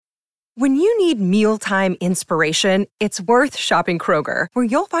When you need mealtime inspiration, it's worth shopping Kroger, where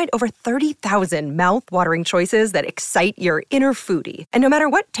you'll find over 30,000 mouth-watering choices that excite your inner foodie. And no matter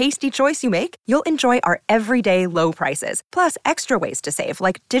what tasty choice you make, you'll enjoy our everyday low prices, plus extra ways to save,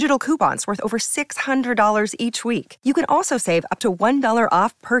 like digital coupons worth over $600 each week. You can also save up to $1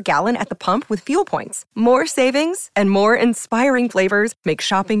 off per gallon at the pump with fuel points. More savings and more inspiring flavors make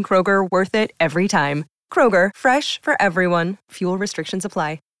shopping Kroger worth it every time. Kroger, fresh for everyone. Fuel restrictions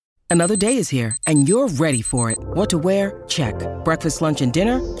apply. Another day is here, and you're ready for it. What to wear? Check. Breakfast, lunch, and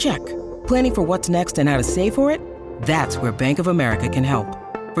dinner? Check. Planning for what's next and how to save for it? That's where Bank of America can help.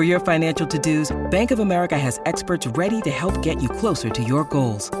 For your financial to-dos, Bank of America has experts ready to help get you closer to your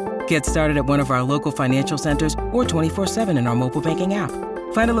goals. Get started at one of our local financial centers or 24/7 in our mobile banking app.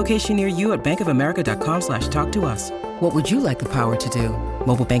 Find a location near you at bankofamerica.com/talktous. What would you like the power to do?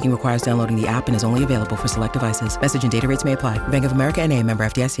 Mobile banking requires downloading the app and is only available for select devices. Message and data rates may apply. Bank of America N.A., member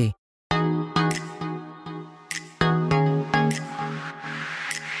FDIC.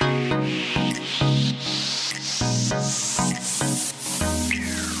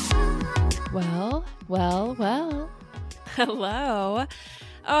 Well. Hello.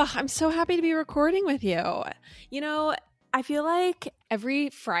 Oh, I'm so happy to be recording with you. You know, I feel like every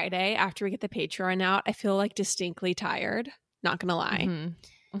Friday after we get the Patreon out, I feel like distinctly tired. Not gonna lie.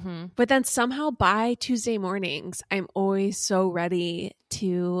 But then somehow by Tuesday mornings, I'm always so ready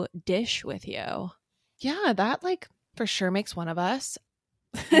to dish with you. Yeah, that like for sure makes one of us.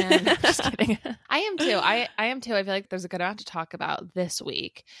 And I'm just kidding. I am too. I am too. I feel like there's a good amount to talk about this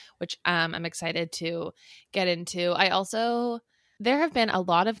week, which I'm excited to get into. There have been a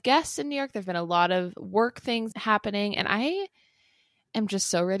lot of guests in New York. There've been a lot of work things happening, and I am just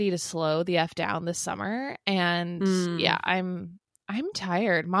so ready to slow the F down this summer. And yeah, I'm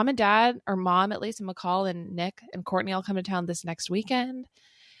tired. Mom and Dad, or Mom at least, and McCall and Nick and Courtney all come to town this next weekend.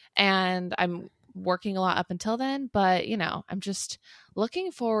 And I'm working a lot up until then, but you know, I'm just looking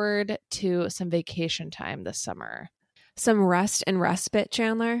forward to some vacation time this summer. Some rest and respite,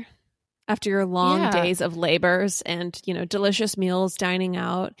 Chandler, after your long days of labors and, you know, delicious meals, dining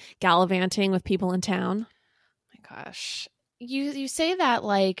out, gallivanting with people in town. Oh my gosh. You say that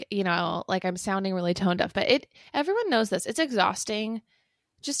like, you know, like I'm sounding really tone deaf, but everyone knows this. It's exhausting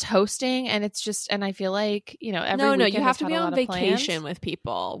just hosting, and it's just, and I feel like, you know, every weekend you have to be on vacation plans with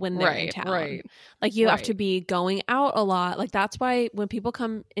people when they're in town. Right. Like you have to be going out a lot. Like that's why when people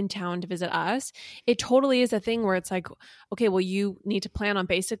come in town to visit us, it totally is a thing where it's like, okay, well, you need to plan on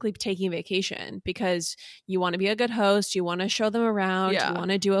basically taking vacation because you want to be a good host, you want to show them around, you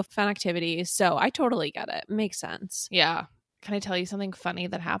want to do a fun activity. So I totally get it. Makes sense. Yeah. Can I tell you something funny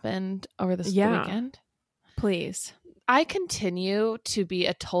that happened over this weekend? Please. I continue to be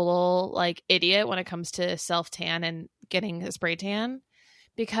a total like idiot when it comes to self-tan and getting a spray tan,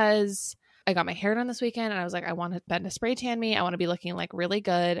 because I got my hair done this weekend and I was like, I want Ben to spray tan me. I want to be looking like really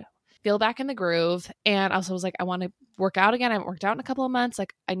good, feel back in the groove. And also was like, I want to work out again. I haven't worked out in a couple of months.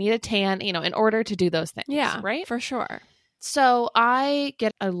 Like I need a tan, you know, in order to do those things. Yeah, right. For sure. So I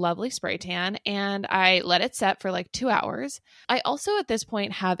get a lovely spray tan and I let it set for like 2 hours. I also at this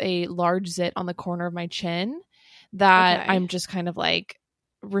point have a large zit on the corner of my chin that I'm just kind of like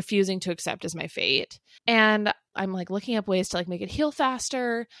refusing to accept as my fate. And I'm like looking up ways to like make it heal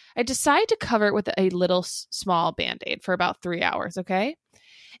faster. I decide to cover it with a little small Band-Aid for about 3 hours. Okay.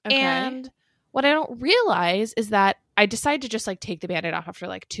 And what I don't realize is that I decide to just like take the Band-Aid off after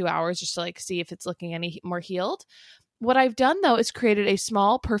like 2 hours just to like see if it's looking any more healed. What I've done though is created a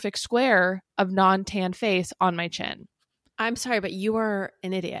small perfect square of non-tan face on my chin. I'm sorry, but you are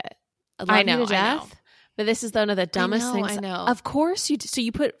an idiot. I know, to death. But this is one of the dumbest things. I know. Of course you so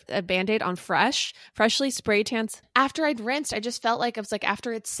you put a Band-Aid on freshly spray tans. After I'd rinsed, I just felt like I was like,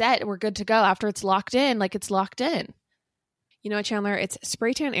 after it's set, we're good to go. After it's locked in, like it's locked in. You know what, Chandler? It's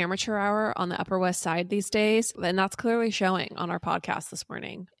Spray Tan Amateur Hour on the Upper West Side these days, and that's clearly showing on our podcast this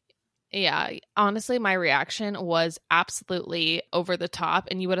morning. Yeah, honestly, my reaction was absolutely over the top,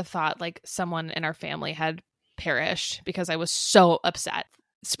 and you would have thought like someone in our family had perished because I was so upset.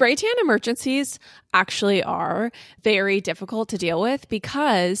 Spray tan emergencies actually are very difficult to deal with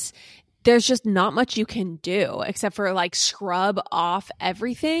because there's just not much you can do except for like scrub off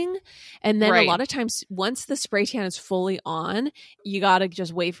everything. And then a lot of times once the spray tan is fully on, you got to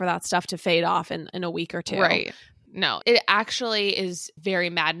just wait for that stuff to fade off in a week or two. Right. No, it actually is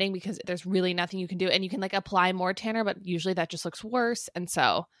very maddening because there's really nothing you can do. And you can like apply more tanner, but usually that just looks worse. And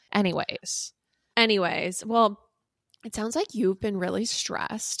so anyways, well, it sounds like you've been really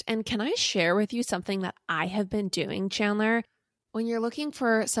stressed. And can I share with you something that I have been doing, Chandler? When you're looking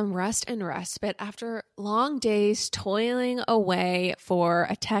for some rest and respite after long days toiling away for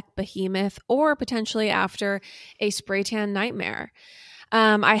a tech behemoth or potentially after a spray tan nightmare,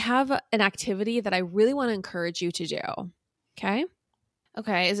 I have an activity that I really want to encourage you to do. Okay?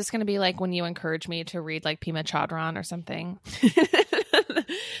 Okay. Is this going to be like when you encourage me to read like Pima Chodron or something?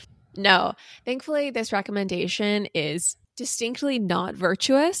 No. Thankfully, this recommendation is distinctly not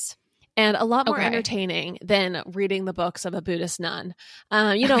virtuous and a lot more entertaining than reading the books of a Buddhist nun.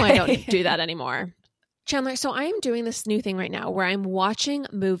 I don't do that anymore. Chandler, so I am doing this new thing right now where I'm watching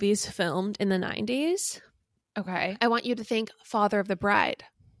movies filmed in the 90s. Okay. I want you to think Father of the Bride.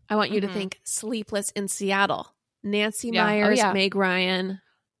 I want you to think Sleepless in Seattle. Nancy Meyers, Meg Ryan.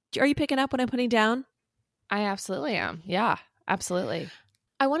 Are you picking up what I'm putting down? I absolutely am. Yeah, absolutely.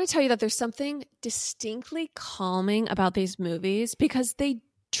 I want to tell you that there's something distinctly calming about these movies because they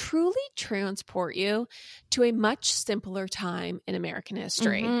truly transport you to a much simpler time in American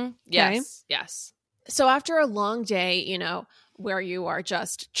history. Mm-hmm. Yes. Okay? Yes. So after a long day, where you are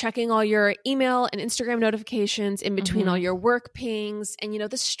just checking all your email and Instagram notifications in between all your work pings, and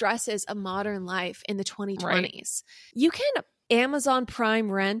the stresses of modern life in the 2020s, right. You can Amazon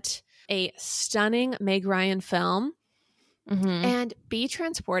Prime rent a stunning Meg Ryan film and be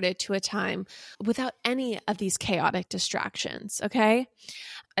transported to a time without any of these chaotic distractions. Okay.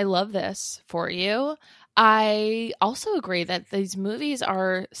 I love this for you. I also agree that these movies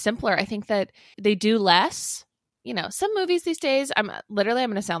are simpler. I think that they do less. Some movies these days, I'm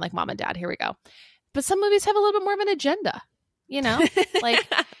going to sound like mom and dad. Here we go. But some movies have a little bit more of an agenda, like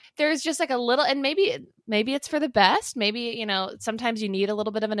there's just like a little, and maybe it's for the best. Maybe, sometimes you need a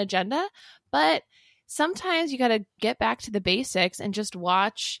little bit of an agenda, but sometimes you got to get back to the basics and just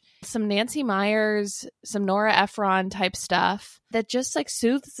watch some Nancy Meyers, some Nora Ephron type stuff that just like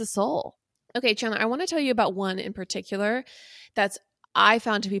soothes the soul. Okay, Chandler, I want to tell you about one in particular that's I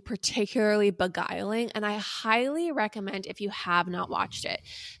found to be particularly beguiling, and I highly recommend if you have not watched it.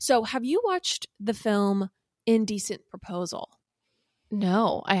 So have you watched the film Indecent Proposal?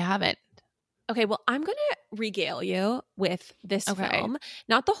 No, I haven't. Okay, well, I'm going to regale you with this film.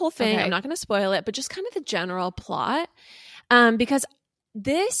 Not the whole thing. I'm not going to spoil it, but just kind of the general plot. Because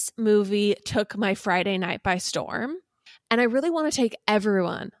this movie took my Friday night by storm, and I really want to take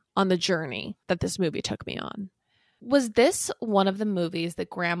everyone on the journey that this movie took me on. Was this one of the movies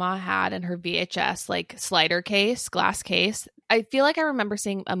that Grandma had in her VHS like slider case, glass case? I feel like I remember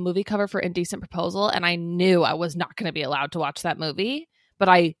seeing a movie cover for Indecent Proposal, and I knew I was not going to be allowed to watch that movie, but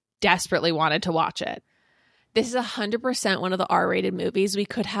I desperately wanted to watch it. This is 100% one of the R-rated movies we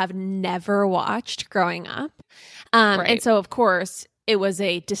could have never watched growing up. And so, of course, it was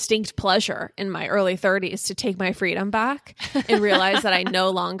a distinct pleasure in my early 30s to take my freedom back and realize that I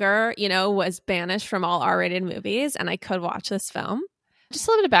no longer, was banished from all R-rated movies and I could watch this film. Just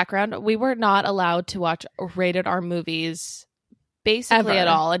a little bit of background. We were not allowed to watch rated R movies basically at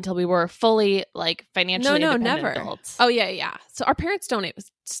all until we were fully like financially independent adults. Oh, yeah. So our parents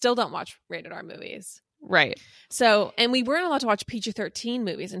still don't watch rated R movies. Right. So, and we weren't allowed to watch PG-13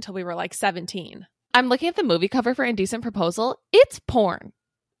 movies until we were like 17. I'm looking at the movie cover for Indecent Proposal. It's porn.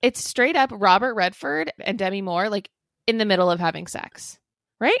 It's straight up Robert Redford and Demi Moore like in the middle of having sex.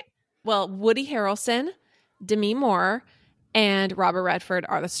 Right? Well, Woody Harrelson, Demi Moore, and Robert Redford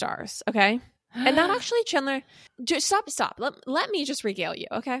are the stars. Okay? And that actually, Chandler, just stop. Let me just regale you.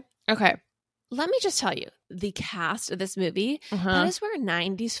 Okay? Okay. Let me just tell you, the cast of this movie, that is where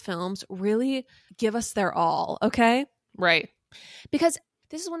 90s films really give us their all, okay? Right. Because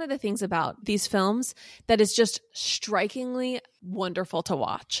this is one of the things about these films that is just strikingly wonderful to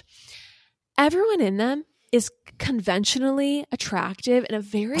watch. Everyone in them is conventionally attractive in a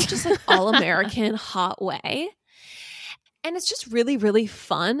very just like all-American hot way. And it's just really, really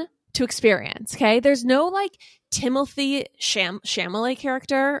fun to experience, okay? There's no like Timothy Chalamet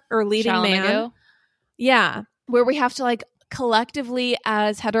character or leading man. Yeah, where we have to like collectively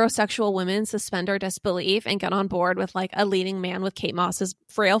as heterosexual women suspend our disbelief and get on board with like a leading man with Kate Moss's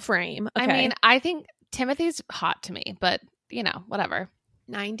frail frame. Okay? I mean, I think Timothy's hot to me, but whatever.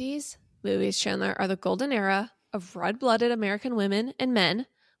 90s movies, Chandler, are the golden era of red-blooded American women and men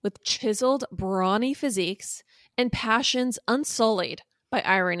with chiseled, brawny physiques and passions unsullied by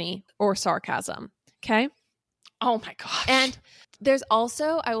irony or sarcasm. Okay? Oh my gosh. And there's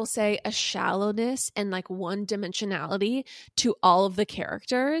also, I will say, a shallowness and like one-dimensionality to all of the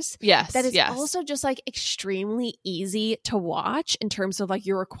characters. Yes. That is also just like extremely easy to watch in terms of like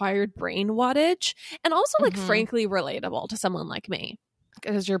your required brain wattage and also like frankly relatable to someone like me.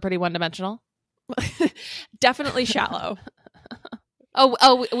 Because you're pretty one-dimensional? Definitely shallow.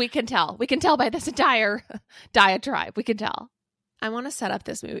 Oh, we can tell. We can tell by this entire diatribe. We can tell. I want to set up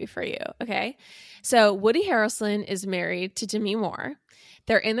this movie for you, okay? So Woody Harrelson is married to Demi Moore.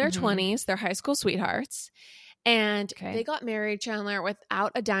 They're in their 20s. They're high school sweethearts. And they got married, Chandler,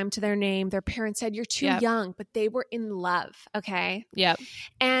 without a dime to their name. Their parents said, you're too young, but they were in love, okay? Yep.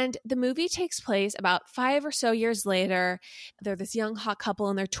 And the movie takes place about 5 or so years later. They're this young, hot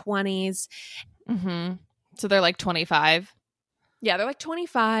couple in their 20s. Mm-hmm. So they're like 25. Yeah, they're like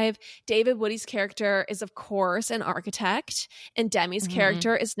 25. David Woody's character is, of course, an architect. And Demi's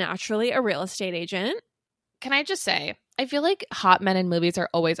character is naturally a real estate agent. Can I just say, I feel like hot men in movies are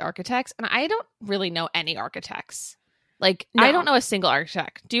always architects, and I don't really know any architects. Like, No. I don't know a single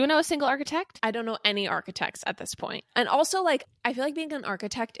architect. Do you know a single architect? I don't know any architects at this point. And also, like, I feel like being an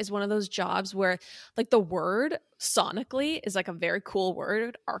architect is one of those jobs where, like, the word sonically is, like, a very cool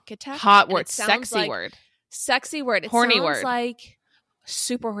word, architect. Hot And word, it sounds sexy like- word. Sexy word. It Horny sounds word. like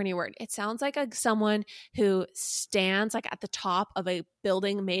super horny word. It sounds like someone who stands like at the top of a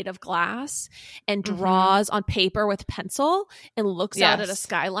building made of glass and draws on paper with pencil and looks out at a Yes.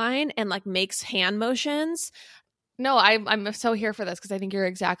 skyline and like makes hand motions. No, I'm so here for this because I think you're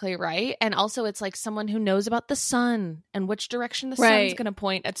exactly right. And also, it's like someone who knows about the sun and which direction the sun's Right. going to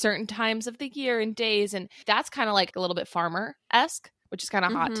point at certain times of the year and days. And that's kind of like a little bit farmer-esque, which is kind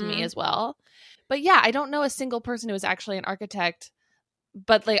of hot to me as well. But yeah, I don't know a single person who is actually an architect.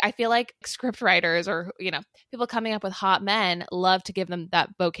 But like, I feel like script writers or, you know, people coming up with hot men love to give them that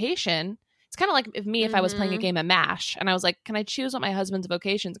vocation. It's kind of like if I was playing a game of MASH and I was like, can I choose what my husband's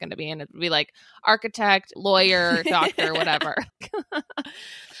vocation is going to be? And it'd be like architect, lawyer, doctor, whatever.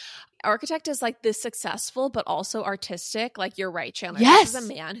 Architect is like this successful but also artistic. Like, you're right, Chandler. Yes. This is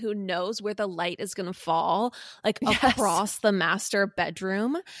a man who knows where the light is going to fall, like Yes. across the master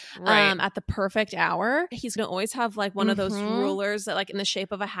bedroom Right. at the perfect hour. He's going to always have like one of those Mhm. rulers that like in the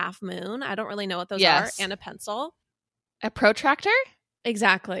shape of a half moon. I don't really know what those Yes. are. And a pencil. A protractor?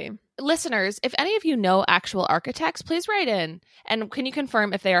 Exactly. Listeners, if any of you know actual architects, please write in. And can you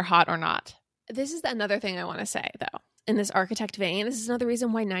confirm if they are hot or not? This is another thing I want to say, though. In this architect vein, this is another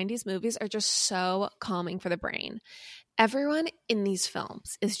reason why 90s movies are just so calming for the brain. Everyone in these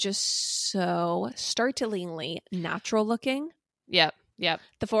films is just so startlingly natural looking. Yep.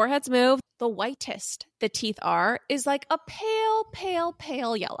 The foreheads move. The whitest the teeth are is like a pale, pale,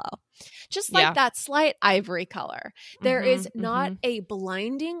 pale yellow. Just like Yeah. that slight ivory color. There is Mhm, not a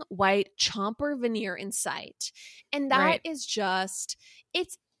blinding white chomper veneer in sight. And that Right. is just,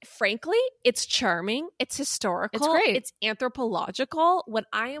 frankly, it's charming. It's historical. It's great. It's anthropological. When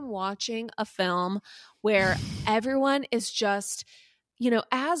I am watching a film where everyone is just, you know,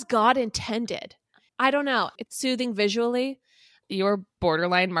 as God intended. I don't know. It's soothing visually. You're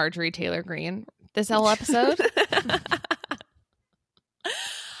borderline Marjorie Taylor Greene this whole episode.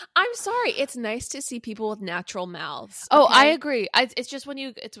 I'm sorry. It's nice to see people with natural mouths. Oh, okay? I agree. It's just when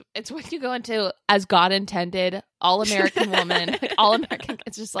you it's when you go into as God intended, all American woman, like all American.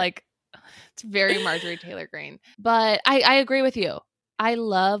 It's just like it's very Marjorie Taylor Greene. But I agree with you. I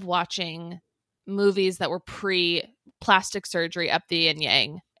love watching movies that were pre plastic surgery up the yin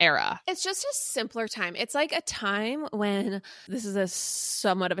yang era. It's just a simpler time. It's like a time when, this is a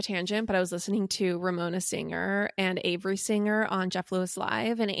somewhat of a tangent, but I was listening to Ramona Singer and Avery Singer on Jeff Lewis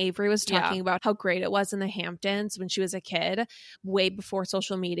Live, and Avery was talking about how great it was in the Hamptons when she was a kid, way before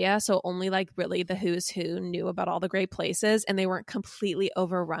social media. So only like really the who's who knew about all the great places, and they weren't completely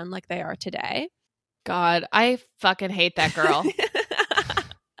overrun like they are today. God, I fucking hate that girl.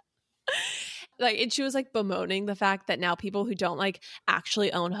 Like, and she was like bemoaning the fact that now people who don't like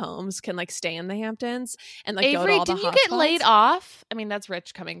actually own homes can like stay in the Hamptons and like go to Avery, all the didn't you hot get spots. laid off? I mean, that's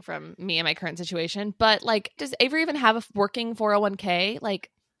rich coming from me and my current situation. But like, does Avery even have a working 401k?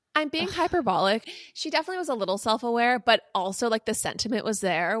 Like, I'm being hyperbolic. She definitely was a little self-aware, but also like the sentiment was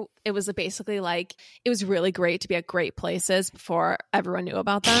there. It was basically like, it was really great to be at great places before everyone knew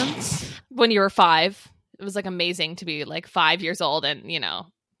about them. when you were 5, it was like amazing to be like 5 years old and, you know,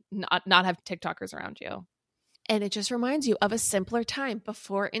 not have TikTokers around you. And it just reminds you of a simpler time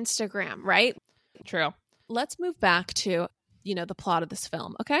before Instagram, right? True. Let's move back to, you know, the plot of this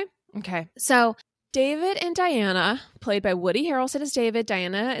film, okay? Okay. So David and Diana, played by Woody Harrelson as David,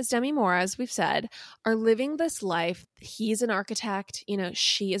 Diana as Demi Moore, as we've said, are living this life. He's an architect, you know,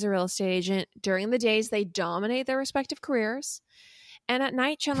 she is a real estate agent. During the days, they dominate their respective careers. And at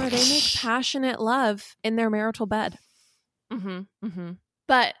night, Chandler, they make passionate love in their marital bed. Mm-hmm. Mm-hmm.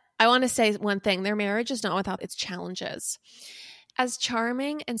 But I want to say one thing. Their marriage is not without its challenges. As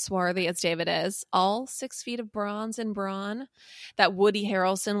charming and swarthy as David is, all 6 feet of bronze and brawn that Woody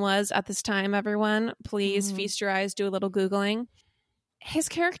Harrelson was at this time, everyone, please feast your eyes, do a little Googling. his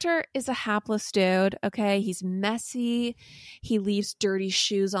character is a hapless dude, okay? He's messy. He leaves dirty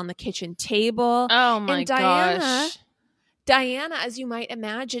shoes on the kitchen table. Oh my and gosh. Diana, as you might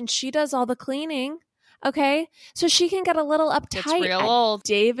imagine, she does all the cleaning, okay? So she can get a little uptight at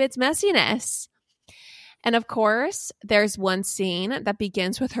David's messiness. And of course, there's one scene that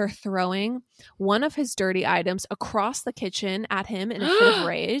begins with her throwing one of his dirty items across the kitchen at him in a fit of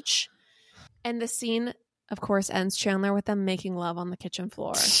rage. And the scene, of course, ends, Chandler, with them making love on the kitchen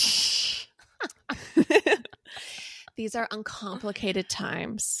floor. These are uncomplicated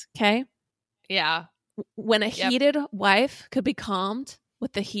times, okay? Yeah. When a heated wife could be calmed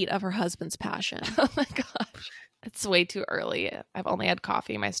with the heat of her husband's passion. Oh my gosh. It's way too early. I've only had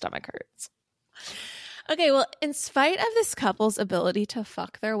coffee. My stomach hurts. Okay, well, in spite of this couple's ability to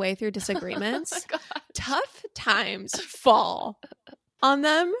fuck their way through disagreements, tough times fall on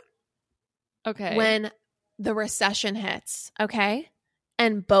them. Okay. When the recession hits, okay?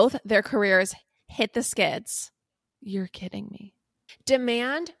 And both their careers hit the skids. You're kidding me.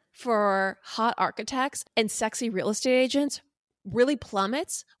 Demand for hot architects and sexy real estate agents really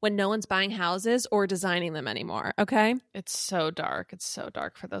plummets when no one's buying houses or designing them anymore, okay? It's so dark. It's so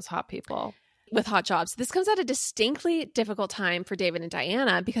dark for those hot people. With hot jobs. This comes at a distinctly difficult time for David and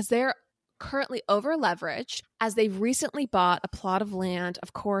Diana because they're currently over leveraged as they've recently bought a plot of land,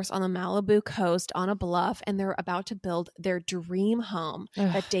 of course, on the Malibu coast on a bluff, and they're about to build their dream home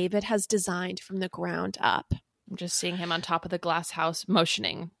that David has designed from the ground up. I'm just seeing him on top of the glass house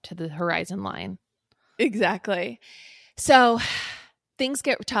motioning to the horizon line. Exactly. So things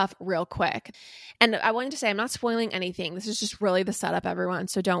get tough real quick. And I wanted to say, I'm not spoiling anything. This is just really the setup, everyone.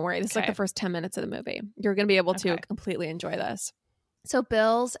 So don't worry. This is like the first 10 minutes of the movie. You're going to be able to completely enjoy this. So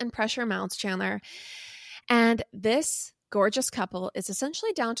bills and pressure mounts, Chandler. And this gorgeous couple is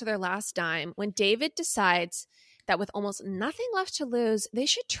essentially down to their last dime when David decides that with almost nothing left to lose, they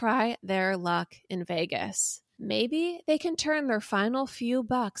should try their luck in Vegas. Maybe they can turn their final few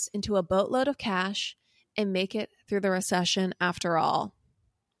bucks into a boatload of cash and make it through the recession after all.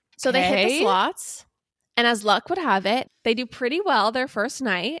 So they hit the slots, and as luck would have it, they do pretty well their first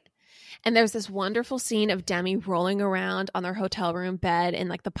night. And there's this wonderful scene of Demi rolling around on their hotel room bed in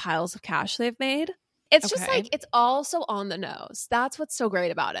like the piles of cash they've made. It's just like, it's also on the nose. That's what's so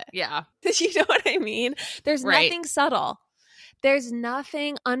great about it. Yeah. You know what I mean? There's nothing subtle. There's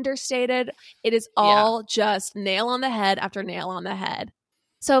nothing understated. It is all just nail on the head after nail on the head.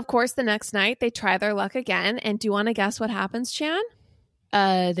 So, of course, the next night they try their luck again. And do you want to guess what happens, Chan?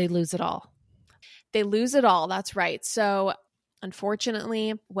 They lose it all. They lose it all. That's right. So,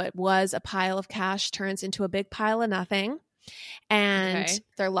 unfortunately, what was a pile of cash turns into a big pile of nothing. And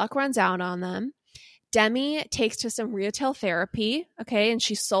their luck runs out on them. Demi takes to some retail therapy, okay, and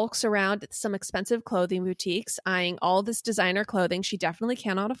she sulks around some expensive clothing boutiques, eyeing all this designer clothing she definitely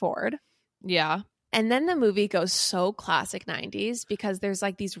cannot afford. Yeah. And then the movie goes so classic 90s because there's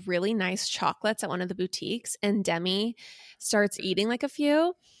like these really nice chocolates at one of the boutiques, and Demi starts eating like a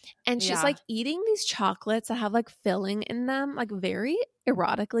few, and she's like eating these chocolates that have like filling in them, like very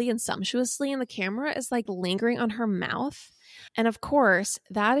erotically and sumptuously, and the camera is like lingering on her mouth. And of course,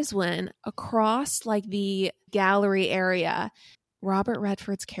 that is when across like the gallery area, Robert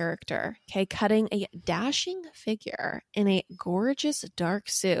Redford's character, cutting a dashing figure in a gorgeous dark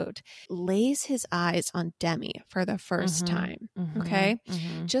suit, lays his eyes on Demi for the first time,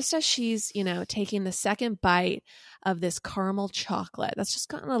 just as she's, taking the second bite of this caramel chocolate. That's just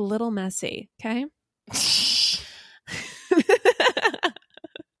gotten a little messy, okay?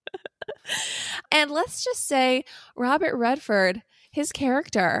 And let's just say Robert Redford, his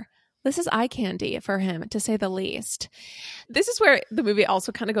character, this is eye candy for him, to say the least. This is where the movie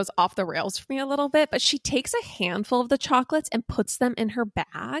also kind of goes off the rails for me a little bit, but she takes a handful of the chocolates and puts them in her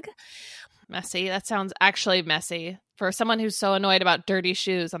bag. Messy. That sounds actually messy for someone who's so annoyed about dirty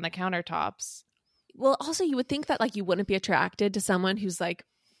shoes on the countertops. Well, also you would think that like you wouldn't be attracted to someone who's like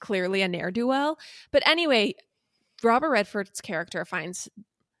clearly a ne'er-do-well. But anyway, Robert Redford's character finds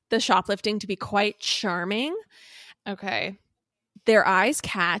the shoplifting to be quite charming. Okay. Their eyes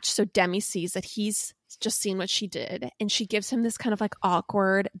catch, so Demi sees that he's just seen what she did, and she gives him this kind of like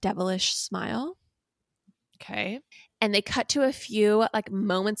awkward, devilish smile. Okay. And they cut to a few like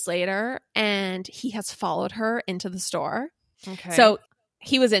moments later, and he has followed her into the store. Okay. So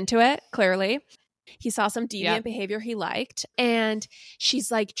he was into it, clearly. He saw some deviant behavior he liked, and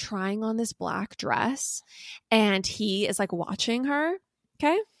she's like trying on this black dress, and he is like watching her.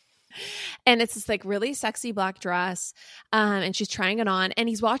 Okay. And it's this like really sexy black dress, and she's trying it on, and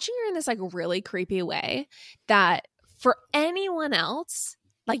he's watching her in this like really creepy way that for anyone else,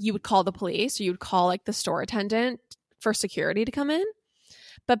 like you would call the police or you would call like the store attendant for security to come in.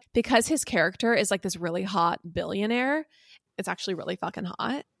 But because his character is like this really hot billionaire, it's actually really fucking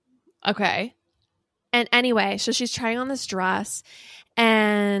hot. Okay. And anyway, so she's trying on this dress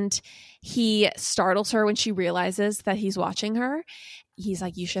and he startles her when she realizes that he's watching her. He's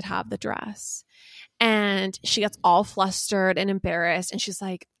like, you should have the dress. And she gets all flustered and embarrassed. And she's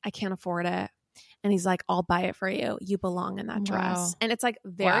like, I can't afford it. And he's like, I'll buy it for you. You belong in that dress. Wow. And it's like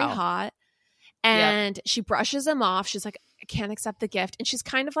very hot. And she brushes him off. She's like, I can't accept the gift. And she's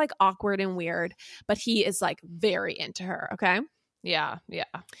kind of like awkward and weird, but he is like very into her. Okay. Yeah.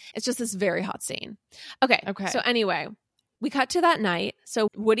 It's just this very hot scene. Okay. Okay. So anyway, we cut to that night. So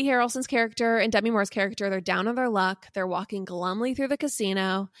Woody Harrelson's character and Demi Moore's character, they're down on their luck. They're walking glumly through the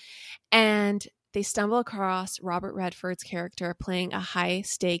casino and they stumble across Robert Redford's character playing a high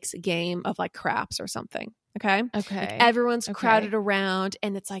stakes game of like craps or something. Okay. Okay. Like everyone's crowded around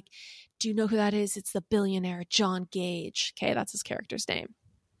and it's like, do you know who that is? It's the billionaire John Gage. Okay. That's his character's name.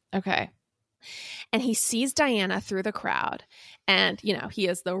 Okay. And he sees Diana through the crowd. And, you know, he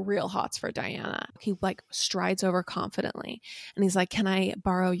is the real hots for Diana. He like strides over confidently. And he's like, can I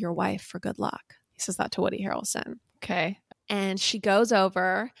borrow your wife for good luck? He says that to Woody Harrelson. Okay. And she goes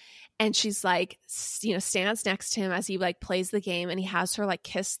over and she's like, you know, stands next to him as he like plays the game. And he has her like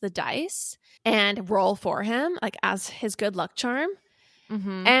kiss the dice and roll for him, like as his good luck charm.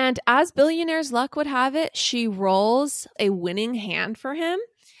 Mm-hmm. And as billionaire's luck would have it, she rolls a winning hand for him.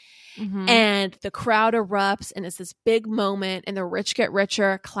 Mm-hmm. And the crowd erupts and it's this big moment in the Rich Get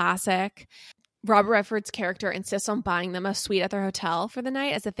Richer classic. Robert Redford's character insists on buying them a suite at their hotel for the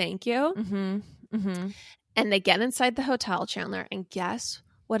night as a thank you. Mm-hmm. Mm-hmm. And they get inside the hotel, Chandler, and guess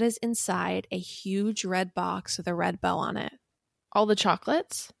what is inside a huge red box with a red bow on it? All the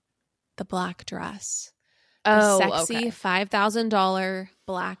chocolates? The black dress. Oh, the sexy okay. $5,000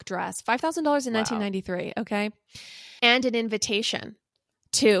 black dress. $5,000 in 1993, okay? And an invitation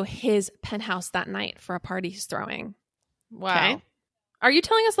to his penthouse that night for a party he's throwing. Wow. Okay? Are you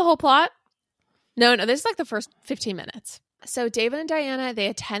telling us the whole plot? No, this is like the first 15 minutes. So David and Diana, they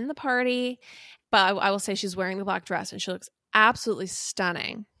attend the party, but I will say she's wearing the black dress and she looks absolutely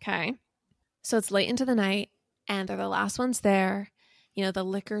stunning. Okay. So it's late into the night and they're the last ones there. You know, the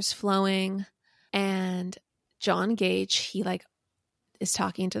liquor's flowing and John Gage, he like is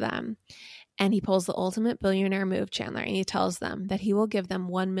talking to them and he pulls the ultimate billionaire move, Chandler, and he tells them that he will give them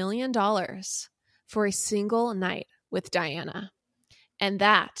 $1 million for a single night with Diana. And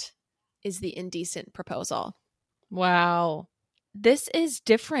that is the indecent proposal. Wow. This is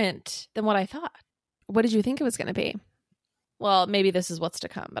different than what I thought. What did you think it was going to be? Well, maybe this is what's to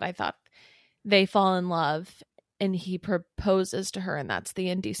come, but I thought they fall in love and he proposes to her and that's the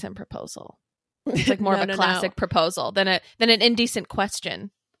indecent proposal. It's like more of a classic proposal than an indecent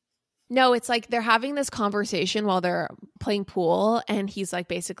question. No, it's like they're having this conversation while they're playing pool and he's like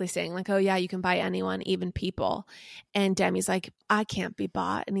basically saying like, oh yeah, you can buy anyone, even people. And Demi's like, I can't be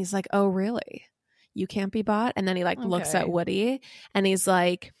bought. And he's like, oh really? You can't be bought? And then he like looks at Woody and he's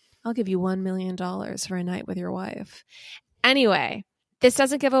like, I'll give you $1 million for a night with your wife. Anyway, this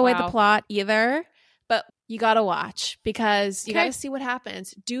doesn't give away the plot either, but you got to watch because you got to see what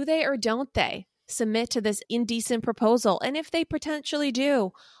happens. Do they or don't they submit to this indecent proposal? And if they potentially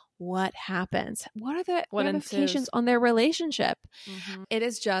do, what happens? What are the ramifications on their relationship? Mm-hmm. It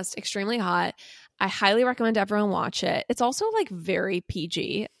is just extremely hot. I highly recommend everyone watch it. It's also like very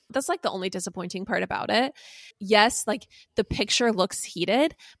PG. That's like the only disappointing part about it. Yes, like the picture looks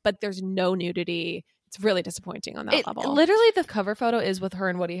heated, but there's no nudity. It's really disappointing on that level. Literally, the cover photo is with her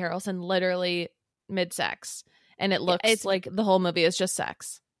and Woody Harrelson literally mid-sex. And it looks like the whole movie is just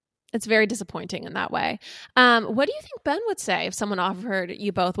sex. It's very disappointing in that way. What do you think Ben would say if someone offered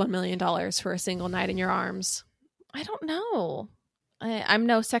you both $1 million for a single night in your arms? I don't know. I'm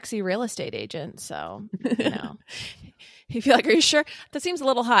no sexy real estate agent, so, you know. You feel like, are you sure? That seems a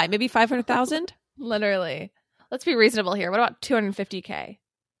little high. Maybe 500,000? Literally. Let's be reasonable here. What about 250K?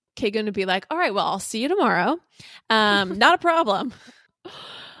 Kay going to be like, all right, well, I'll see you tomorrow. Not a problem.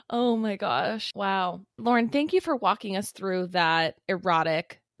 Oh my gosh. Wow. Lauren, thank you for walking us through that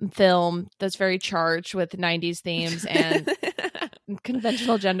erotic film that's very charged with 90s themes and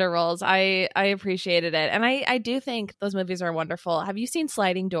conventional gender roles. I appreciated it. And I do think those movies are wonderful. Have you seen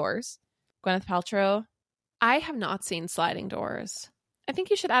Sliding Doors? Gwyneth Paltrow? I have not seen Sliding Doors. I think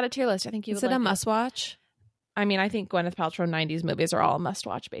you should add it to your list. I think you would like it. Is it a must watch? I mean, I think Gwyneth Paltrow 90s movies are all a must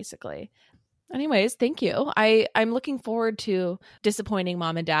watch, basically. Anyways, thank you. I'm looking forward to disappointing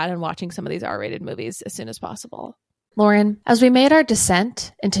mom and dad and watching some of these R-rated movies as soon as possible. Lauren, as we made our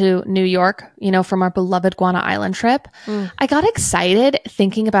descent into New York, from our beloved Guana Island trip, I got excited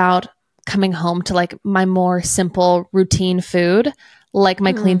thinking about coming home to like my more simple routine food, like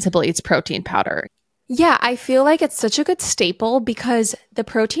my Clean Simple Eats protein powder. Yeah, I feel like it's such a good staple because the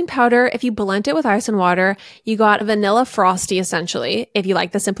protein powder, if you blend it with ice and water, you got a vanilla frosty essentially, if you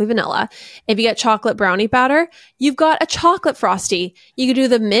like the Simply Vanilla. If you get chocolate brownie batter, you've got a chocolate frosty. You could do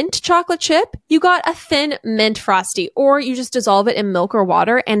the mint chocolate chip, you got a thin mint frosty, or you just dissolve it in milk or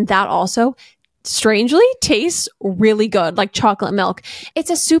water, and that also strangely tastes really good, like chocolate milk.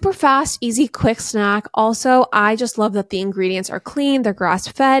 It's a super fast, easy, quick snack. Also, I just love that the ingredients are clean, they're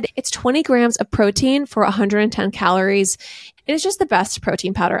grass-fed. It's 20 grams of protein for 110 calories. It is just the best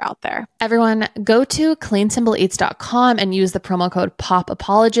protein powder out there. Everyone, go to cleansimpleeats.com and use the promo code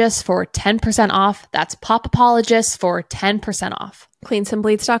POPAPOLOGIST for 10% off. That's POPAPOLOGIST for 10% off.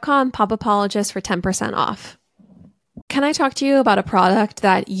 Cleansimpleeats.com, POPAPOLOGIST for 10% off. Can I talk to you about a product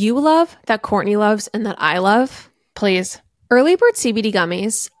that you love, that Courtney loves, and that I love? Please. Early Bird CBD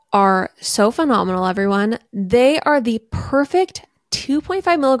gummies are so phenomenal, everyone. They are the perfect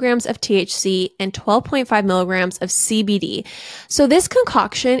 2.5 milligrams of THC and 12.5 milligrams of CBD. So this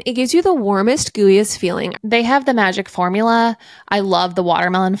concoction, it gives you the warmest, gooeyest feeling. They have the magic formula. I love the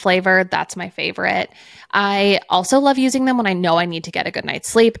watermelon flavor. That's my favorite. I also love using them when I know I need to get a good night's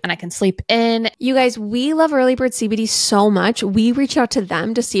sleep and I can sleep in. You guys, we love Early Bird CBD so much. We reached out to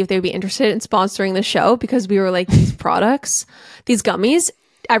them to see if they would be interested in sponsoring the show because we were like, these products, these gummies,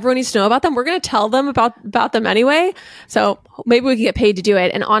 everyone needs to know about them. We're going to tell them about them anyway. So maybe we can get paid to do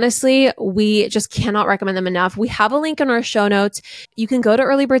it. And honestly, we just cannot recommend them enough. We have a link in our show notes. You can go to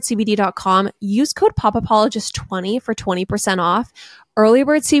earlybirdcbd.com, use code POPAPOLOGIST20 for 20% off.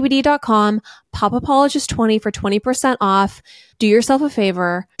 earlybirdcbd.com, POPAPOLOGIST20 for 20% off. Do yourself a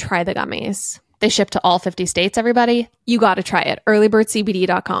favor, try the gummies. They ship to all 50 states, everybody. You got to try it.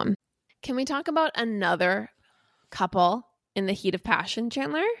 earlybirdcbd.com. Can we talk about another couple in the heat of passion,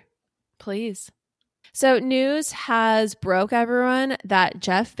 Chandler? Please. So news has broke, everyone, that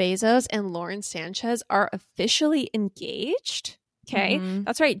Jeff Bezos and Lauren Sanchez are officially engaged. Okay,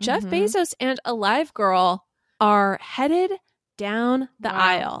 That's right. Jeff Bezos and a live girl are headed down the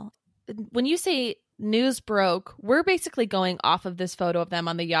aisle. When you say news broke, we're basically going off of this photo of them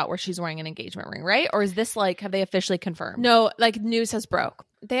on the yacht where she's wearing an engagement ring, right? Or is this like, have they officially confirmed? No, like news has broke.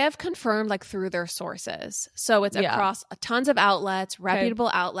 They have confirmed like through their sources. So it's across tons of outlets, reputable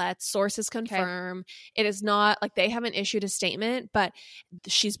outlets, sources confirm. It is not like they haven't issued a statement, but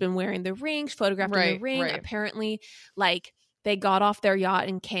she's been wearing the ring, photographed in the ring. Apparently, like they got off their yacht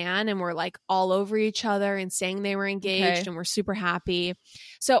in Cannes and were like all over each other and saying they were engaged and were super happy.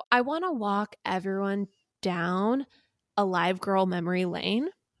 So I want to walk everyone down a live girl memory lane.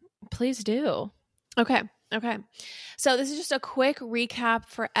 Please do. Okay. So this is just a quick recap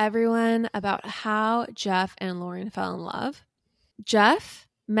for everyone about how Jeff and Lauren fell in love. Jeff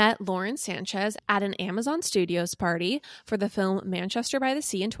met Lauren Sanchez at an Amazon Studios party for the film Manchester by the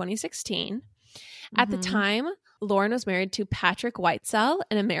Sea in 2016. At the time, Lauren was married to Patrick Whitesell,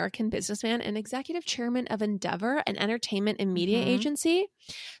 an American businessman and executive chairman of Endeavor, an entertainment and media agency.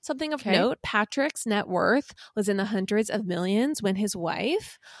 Something of note, Patrick's net worth was in the hundreds of millions when his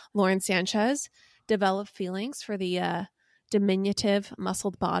wife, Lauren Sanchez, developed feelings for the diminutive,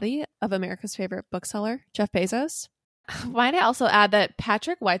 muscled body of America's favorite bookseller, Jeff Bezos. Might I also add that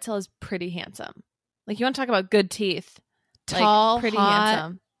Patrick Whitesell is pretty handsome. Like, you want to talk about good teeth. Tall, like, pretty hot.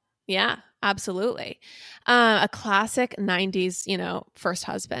 handsome. Yeah, absolutely. A classic 90s, first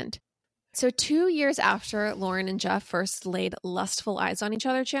husband. So 2 years after Lauren and Jeff first laid lustful eyes on each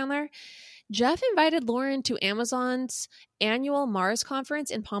other, Chandler, Jeff invited Lauren to Amazon's annual Mars conference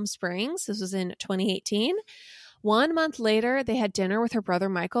in Palm Springs. This was in 2018. 1 month later, they had dinner with her brother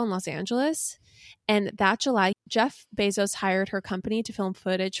Michael in Los Angeles. And that July, Jeff Bezos hired her company to film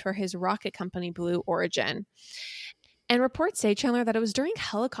footage for his rocket company, Blue Origin. And reports say, Chandler, that it was during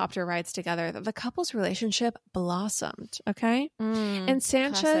helicopter rides together that the couple's relationship blossomed, okay? And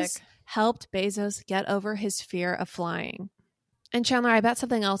Sanchez helped Bezos get over his fear of flying. And Chandler, I bet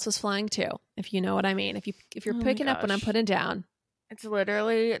something else was flying too, if you know what I mean. If you're picking up what I'm putting down. It's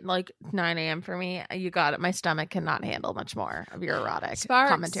literally like 9 a.m. for me. You got it. My stomach cannot handle much more of your erotic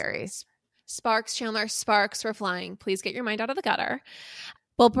commentaries. Sparks, Chandler, sparks were flying. Please get your mind out of the gutter.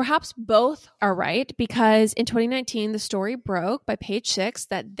 Well, perhaps both are right, because in 2019, the story broke by Page Six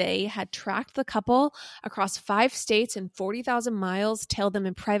that they had tracked the couple across 5 states and 40,000 miles, tailed them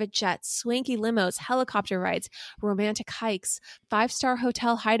in private jets, swanky limos, helicopter rides, romantic hikes, 5-star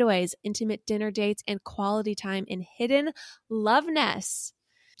hotel hideaways, intimate dinner dates, and quality time in hidden love nests.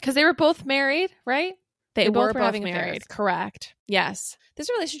 Because they were both married, right? They both were were having both married. married. Correct. Yes. This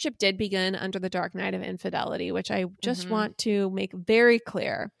relationship did begin under the dark night of infidelity, which I just want to make very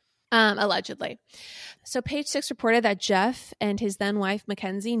clear. Allegedly. So Page Six reported that Jeff and his then wife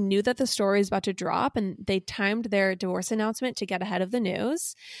Mackenzie knew that the story was about to drop, and they timed their divorce announcement to get ahead of the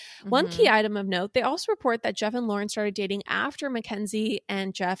news. One key item of note, they also report that Jeff and Lauren started dating after Mackenzie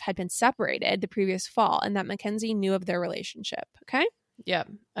and Jeff had been separated the previous fall, and that Mackenzie knew of their relationship. Okay? Yep.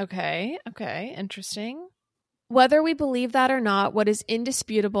 Okay. Interesting. Whether we believe that or not, what is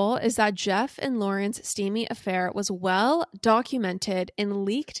indisputable is that Jeff and Lauren's steamy affair was well documented in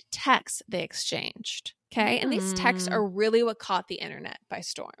leaked texts they exchanged. Okay. And these texts are really what caught the internet by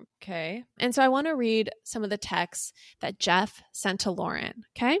storm. Okay. And so I want to read some of the texts that Jeff sent to Lauren.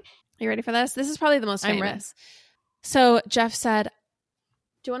 Okay. You ready for this? This is probably the most famous. I'm ready. So Jeff said,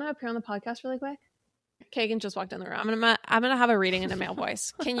 do you want to appear on the podcast really quick? Kagan just walked in the room. I'm gonna have a reading in a male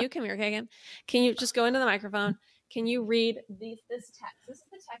voice. Can you come here, Kagan? Can you just go into the microphone? Can you read this text? This is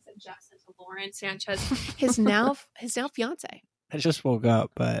the text that Jeff sent to Lauren Sanchez, his now fiance. I just woke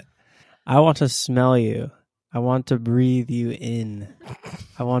up, but I want to smell you. I want to breathe you in.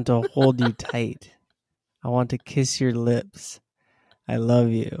 I want to hold you tight. I want to kiss your lips. I love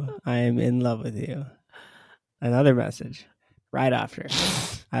you. I am in love with you. Another message right after.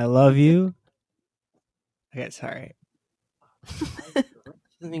 I love you. Okay, sorry.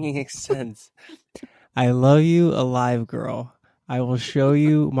 Doesn't make sense. I love you, alive girl. I will show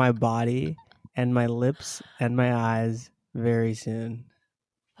you my body and my lips and my eyes very soon.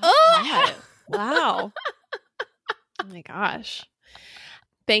 Oh, wow. Oh my gosh.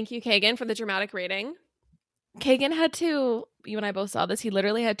 Thank you, Kagan, for the dramatic reading. Kagan had to, you and I both saw this, he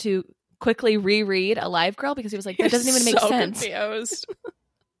literally had to quickly reread Alive Girl because he was like, that doesn't even make sense. Confused.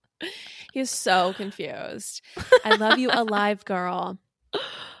 He's so confused. I love you, alive girl.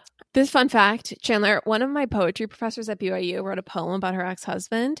 This fun fact, Chandler, one of my poetry professors at BYU wrote a poem about her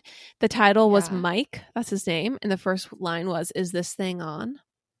ex-husband. The title was Mike. That's his name. And the first line was, is this thing on?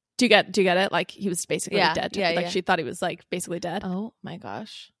 Do you get it? Like he was basically dead. She thought he was like basically dead. Oh my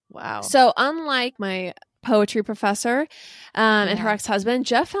gosh. Wow. So unlike my poetry professor and her ex-husband,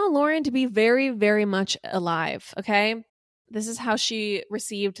 Jeff found Lauren to be very, very much alive. Okay. This is how she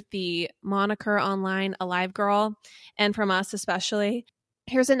received the moniker online, Alive Girl, and from us especially.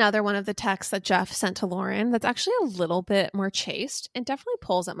 Here's another one of the texts that Jeff sent to Lauren that's actually a little bit more chaste and definitely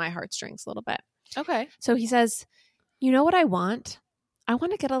pulls at my heartstrings a little bit. Okay. So he says, you know what I want? I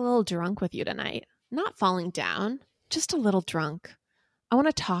want to get a little drunk with you tonight. Not falling down, just a little drunk. I want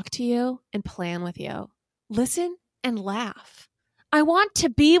to talk to you and plan with you. Listen and laugh. I want to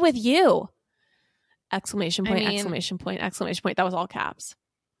be with you. Exclamation point, exclamation point, exclamation point. That was all caps.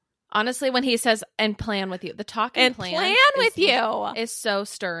 Honestly, when he says, and plan with you, the talk and plan with you is so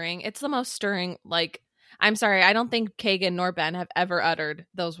stirring. It's the most stirring, like, I'm sorry, I don't think Kagan nor Ben have ever uttered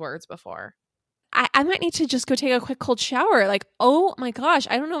those words before. I might need to just go take a quick cold shower. Like, oh my gosh,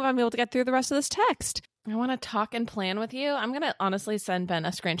 I don't know if I'm able to get through the rest of this text. I want to talk and plan with you. I'm going to honestly send Ben a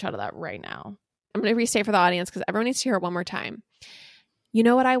screenshot of that right now. I'm going to restate for the audience because everyone needs to hear it one more time. You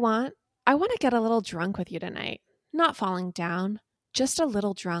know what I want? I want to get a little drunk with you tonight. Not falling down, just a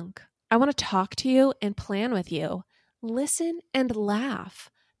little drunk. I want to talk to you and plan with you. Listen and laugh. ...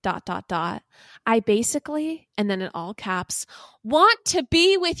 I basically, and then in all caps, want to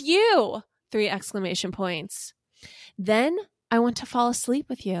be with you. 3 exclamation points. Then I want to fall asleep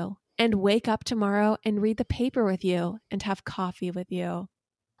with you and wake up tomorrow and read the paper with you and have coffee with you.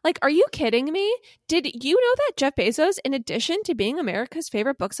 Like, are you kidding me? Did you know that Jeff Bezos, in addition to being America's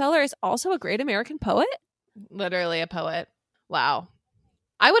favorite bookseller, is also a great American poet? Literally a poet. Wow.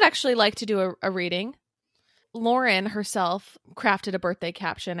 I would actually like to do a reading. Lauren herself crafted a birthday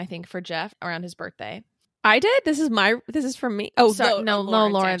caption, I think, for Jeff around his birthday. I did? This is from me. Oh, sorry. No,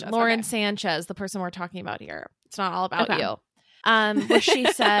 Lauren. Sanchez. Lauren Sanchez, the person we're talking about here. It's not all about you. Where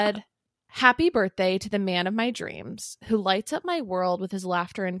she said, happy birthday to the man of my dreams, who lights up my world with his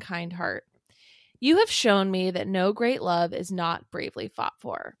laughter and kind heart. You have shown me that no great love is not bravely fought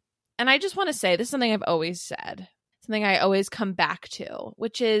for. And I just want to say, this is something I've always said, something I always come back to,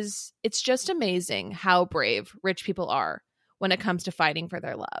 which is, it's just amazing how brave rich people are when it comes to fighting for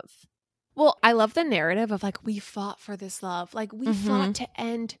their love. Well, I love the narrative of like, we fought for this love. Like, we fought to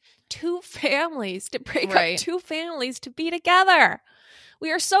end 2 families, to break up 2 families, to be together.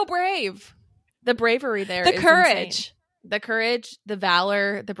 We are so brave. The bravery there. The is courage. Insane. The courage, the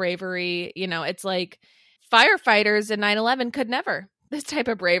valor, the bravery. You know, it's like firefighters in 9/11 could never. This type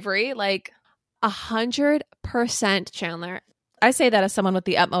of bravery, like 100%, Chandler. I say that as someone with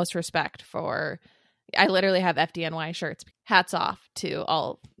the utmost respect for, I literally have FDNY shirts. Hats off to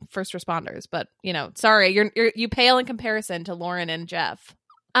all first responders. But, you know, sorry, you pale in comparison to Lauren and Jeff.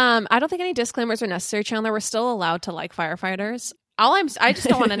 I don't think any disclaimers are necessary, Chandler. We're still allowed to like firefighters. I just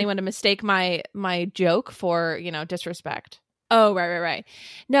don't want anyone to mistake my joke for, disrespect. Oh, right.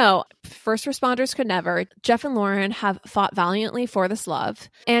 No, first responders could never. Jeff and Lauren have fought valiantly for this love.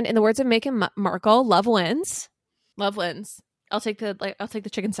 And in the words of Meghan Markle, love wins. Love wins. I'll take the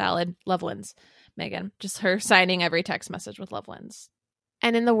chicken salad. Love wins. Meghan. Just her signing every text message with love wins.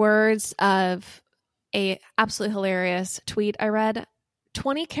 And in the words of a absolutely hilarious tweet I read,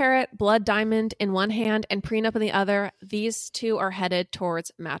 20-carat blood diamond in one hand and prenup in the other, these two are headed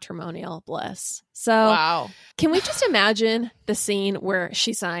towards matrimonial bliss. So wow. Can we just imagine the scene where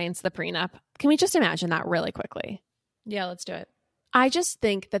she signs the prenup? Can we just imagine that really quickly? Yeah, let's do it. I just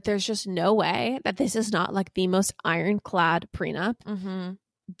think that there's just no way that this is not like the most ironclad prenup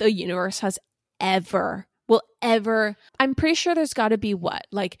the universe has ever. I'm pretty sure there's got to be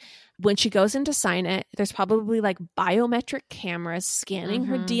when she goes in to sign it, there's probably like biometric cameras scanning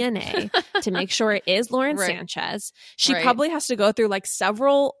her DNA to make sure it is Lauren Sanchez. She probably has to go through like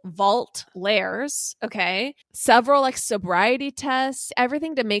several vault layers, okay? Several like sobriety tests,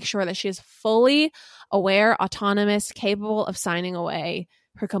 everything to make sure that she is fully aware, autonomous, capable of signing away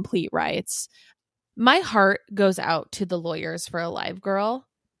her complete rights. My heart goes out to the lawyers for Alive Girl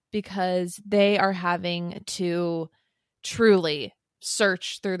because they are having to truly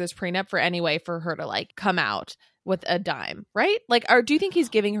search through this prenup for any way for her to like come out with a dime, right? Like, or do you think he's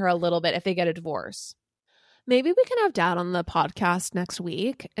giving her a little bit if they get a divorce? Maybe we can have Dad on the podcast next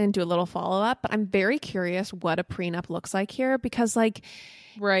week and do a little follow-up, but I'm very curious what a prenup looks like here because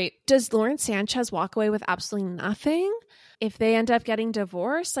does Lauren Sanchez walk away with absolutely nothing if they end up getting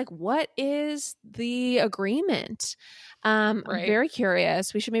divorced? Like, what is the agreement? I'm very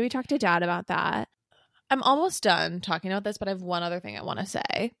curious. We should maybe talk to Dad about that. I'm almost done talking about this, but I have one other thing I want to say.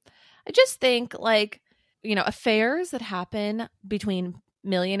 I just think affairs that happen between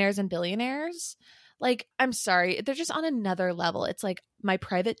millionaires and billionaires, like, I'm sorry, they're just on another level. It's like my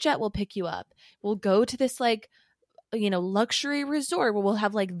private jet will pick you up. We'll go to this luxury resort where we'll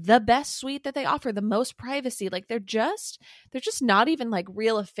have like the best suite that they offer, the most privacy. Like they're just not even like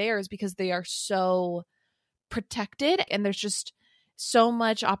real affairs because they are so protected and there's just so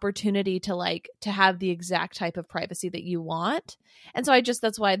much opportunity to have the exact type of privacy that you want. And so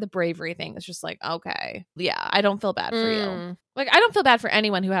that's why the bravery thing is just like, okay, yeah, I don't feel bad for you. Like, I don't feel bad for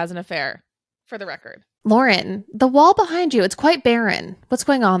anyone who has an affair, for the record. Lauren, the wall behind you, it's quite barren. What's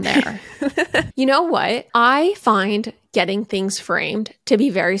going on there? You know what? I find getting things framed to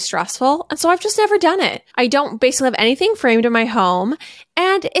be very stressful. And so I've just never done it. I don't basically have anything framed in my home.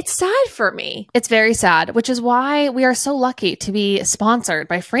 And it's sad for me. It's very sad, which is why we are so lucky to be sponsored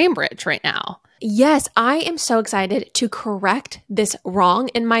by FrameBridge right now. Yes, I am so excited to correct this wrong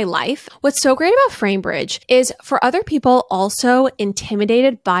in my life. What's so great about FrameBridge is for other people also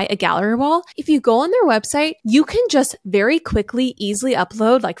intimidated by a gallery wall, if you go on their website, you can just very quickly, easily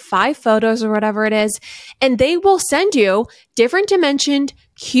upload like 5 photos or whatever it is, and they will send you different dimensioned,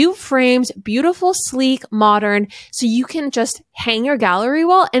 cute frames, beautiful, sleek, modern, so you can just hang your gallery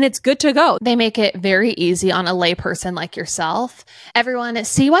wall and it's good to go. They make it very easy on a layperson like yourself. Everyone,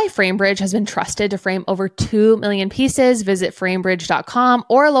 see why FrameBridge has been trusted to frame over 2 million pieces. Visit framebridge.com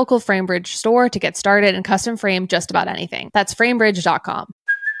or a local FrameBridge store to get started and custom frame just about anything. That's framebridge.com.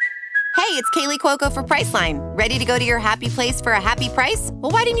 Hey, it's Kaylee Cuoco for Priceline. Ready to go to your happy place for a happy price? Well,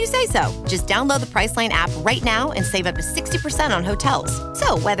 why didn't you say so? Just download the Priceline app right now and save up to 60% on hotels.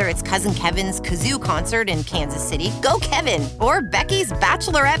 So whether it's Cousin Kevin's Kazoo Concert in Kansas City, go Kevin, or Becky's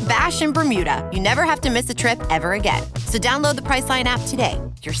Bachelorette Bash in Bermuda, you never have to miss a trip ever again. So download the Priceline app today.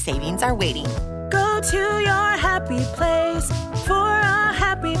 Your savings are waiting. Go to your happy place for a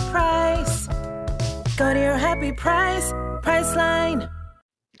happy price. Go to your happy price, Priceline.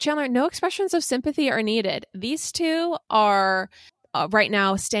 Chandler, no expressions of sympathy are needed. These two are right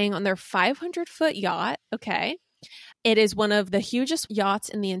now staying on their 500-foot yacht. Okay. It is one of the hugest yachts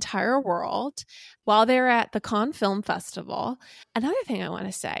in the entire world while they're at the Cannes Film Festival. Another thing I want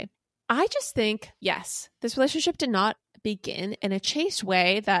to say, I just think, yes, this relationship did not begin in a chaste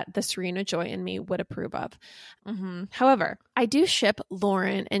way that the Serena Joy in me would approve of. However, I do ship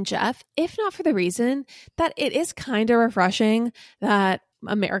Lauren and Jeff, if not for the reason that it is kind of refreshing that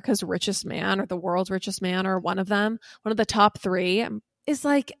America's richest man or the world's richest man or one of them, one of the top 3, is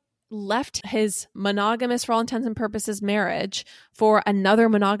like left his monogamous, for all intents and purposes, marriage for another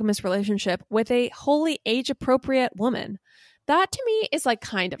monogamous relationship with a wholly age appropriate woman. That to me is like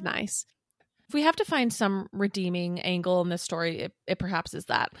kind of nice. If we have to find some redeeming angle in this story, it perhaps is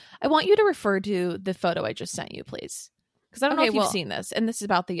that. I want you to refer to the photo I just sent you, please. Because I don't know if you've seen this, and this is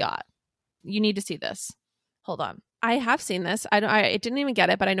about the yacht. You need to see this. Hold on. I have seen this. I didn't even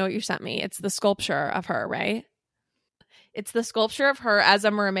get it, but I know what you sent me. It's the sculpture of her, right? It's the sculpture of her as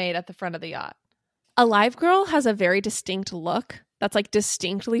a mermaid at the front of the yacht. Alive Girl has a very distinct look that's like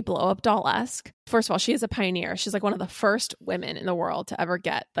distinctly Blow Up Doll-esque. First of all, she is a pioneer. She's like one of the first women in the world to ever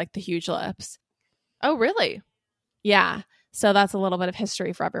get like the huge lips. Oh, really? Yeah. So that's a little bit of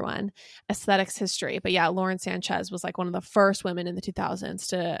history for everyone. Aesthetics history. But yeah, Lauren Sanchez was like one of the first women in the 2000s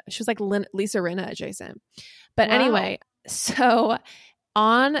to, she was like Lisa Rinna adjacent. But Wow. anyway, so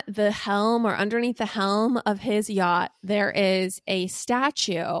on the helm or underneath the helm of his yacht, there is a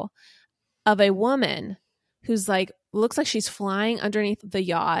statue of a woman who's like, looks like she's flying underneath the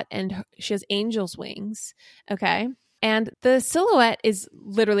yacht and she has angel's wings. Okay. And the silhouette is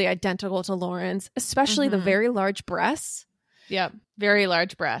literally identical to Lauren's, especially the very large breasts. Yep. Very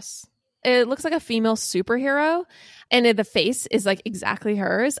large breasts. It looks like a female superhero, and the face is like exactly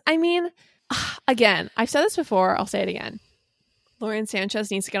hers. I mean, again, I've said this before. I'll say it again. Lauren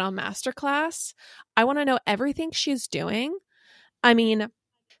Sanchez needs to get on Masterclass. I want to know everything she's doing. I mean,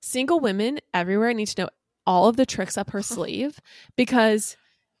 single women everywhere need to know all of the tricks up her sleeve, because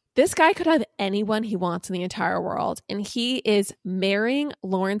this guy could have anyone he wants in the entire world, and he is marrying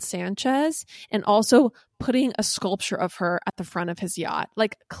Lauren Sanchez and also putting a sculpture of her at the front of his yacht.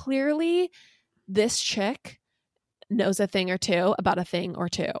 Like, clearly, this chick knows a thing or two about a thing or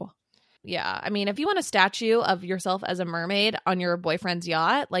two. Yeah. I mean, if you want a statue of yourself as a mermaid on your boyfriend's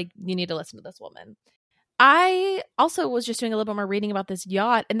yacht, like, you need to listen to this woman. I also was just doing a little bit more reading about this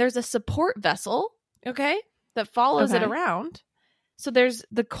yacht, and there's a support vessel, okay, that follows it around. So there's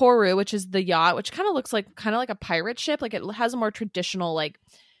the Koru, which is the yacht, which kind of looks like a pirate ship. Like, it has a more traditional like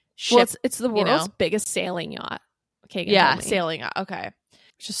ship. Well, it's the world's biggest sailing yacht. Okay, yeah, sailing yacht. Okay,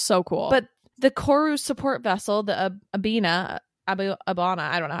 which is so cool. But the Koru support vessel, the Abana, I don't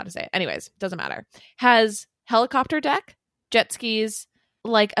know how to say it. Anyways, doesn't matter. Has helicopter deck, jet skis,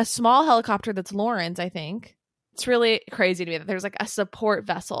 like a small helicopter that's Lauren's, I think. It's really crazy to me that there's like a support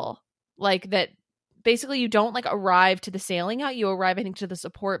vessel like that. Basically, you don't like arrive to the sailing yacht. You arrive, I think, to the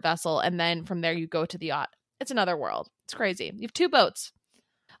support vessel, and then from there you go to the yacht. It's another world. It's crazy. You have 2 boats.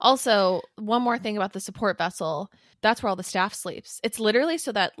 Also, one more thing about the support vessel, that's where all the staff sleeps. It's literally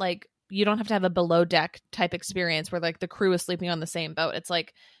so that like you don't have to have a below deck type experience where like the crew is sleeping on the same boat. It's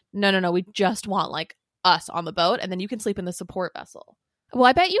like, no, we just want like us on the boat, and then you can sleep in the support vessel. Well,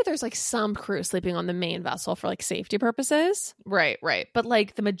 I bet you there's like some crew sleeping on the main vessel for like safety purposes. Right. But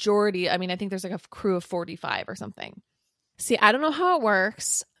like the majority, I mean, I think there's like a crew of 45 or something. See, I don't know how it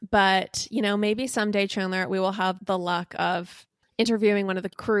works, but you know, maybe someday, Chandler, we will have the luck of interviewing one of the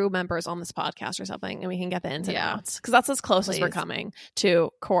crew members on this podcast or something, and we can get the ins and outs, because that's as close as we're coming to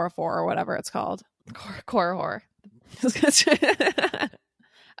Core 4 or whatever it's called. Core Horror.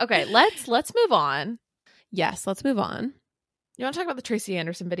 Okay, let's move on. Yes, let's move on. You want to talk about the Tracy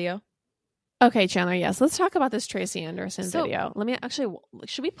Anderson video? Okay, Chandler, yes. Let's talk about this Tracy Anderson video. Let me actually,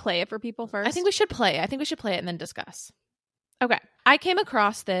 should we play it for people first? I think we should play it. And then discuss. Okay. I came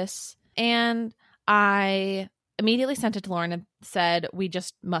across this and I immediately sent it to Lauren and said, we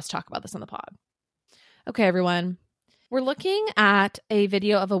just must talk about this on the pod. Okay, everyone. We're looking at a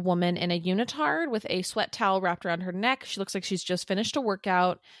video of a woman in a unitard with a sweat towel wrapped around her neck. She looks like she's just finished a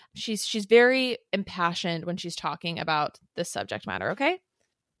workout. She's very impassioned when she's talking about this subject matter, okay?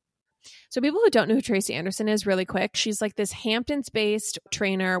 So people who don't know who Tracy Anderson is, really quick, she's like this Hamptons-based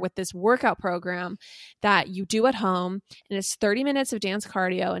trainer with this workout program that you do at home, and it's 30 minutes of dance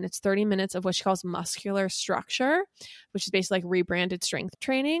cardio, and it's 30 minutes of what she calls muscular structure, which is basically like rebranded strength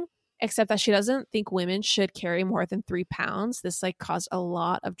training. Except that she doesn't think women should carry more than 3 pounds. This like caused a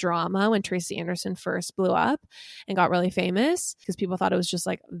lot of drama when Tracy Anderson first blew up and got really famous, because people thought it was just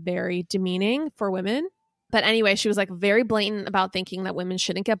like very demeaning for women. But anyway, she was like very blatant about thinking that women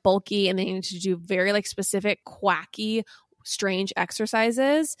shouldn't get bulky and they need to do very like specific quacky, strange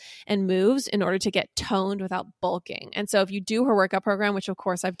exercises and moves in order to get toned without bulking. And so if you do her workout program, which of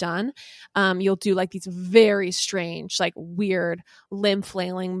course I've done, you'll do like these very strange, like weird limb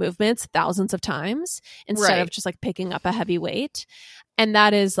flailing movements thousands of times instead of just like picking up a heavy weight. And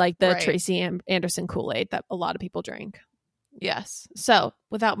that is like the Tracy Anderson Kool-Aid that a lot of people drink. Yes. So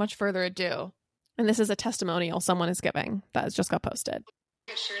without much further ado, and this is a testimonial someone is giving that has just got posted.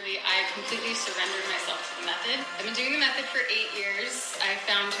 Surely I completely surrendered myself to the method. I've been doing the method for 8 years. I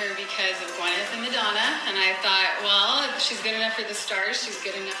found her because of Gwyneth and Madonna, and I thought, well, if she's good enough for the stars, she's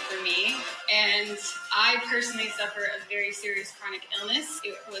good enough for me. And I personally suffer a very serious chronic illness.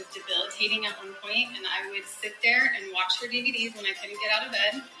 It was debilitating at one point, and I would sit there and watch her DVDs when I couldn't get out of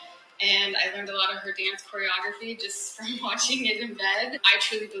bed. And I learned a lot of her dance choreography just from watching it in bed. I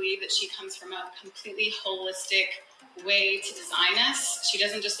truly believe that she comes from a completely holistic way to design us. She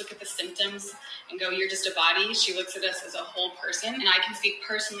doesn't just look at the symptoms and go, you're just a body. She looks at us as a whole person. And I can speak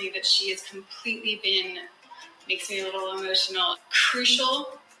personally that she has completely been, makes me a little emotional, crucial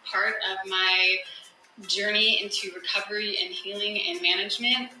part of my journey into recovery and healing and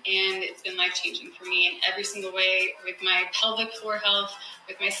management. And it's been life-changing for me in every single way, with my pelvic floor health,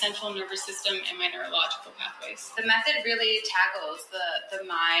 with my central nervous system, and my neurological pathways. The method really tackles the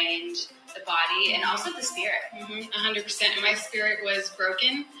mind, the body, and also the spirit. 100%. And my spirit was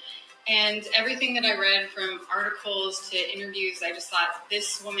broken. And everything that I read, from articles to interviews, I just thought,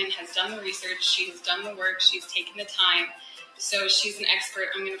 this woman has done the research, she has done the work, she's taken the time. So she's an expert.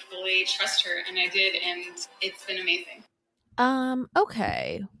 I'm going to fully trust her. And I did. And it's been amazing.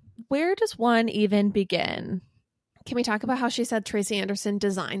 Okay. Where does one even begin? Can we talk about how she said Tracy Anderson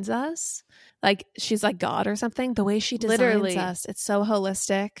designs us? Like she's like God or something? The way she designs us. It's so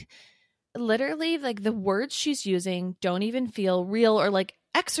holistic. Literally, like the words she's using don't even feel real or like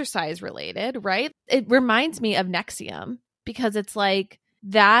exercise related, right? It reminds me of Nexium, because it's like,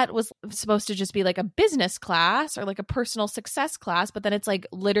 that was supposed to just be like a business class or like a personal success class, but then it's like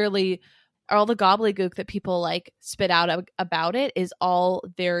literally all the gobbledygook that people like spit out about it is all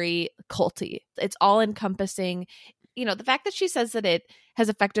very culty. It's all encompassing. You know, the fact that she says that it has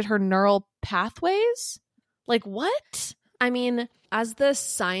affected her neural pathways, like what? I mean, as the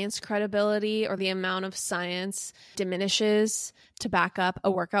science credibility or the amount of science diminishes to back up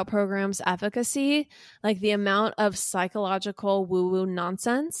a workout program's efficacy, like the amount of psychological woo-woo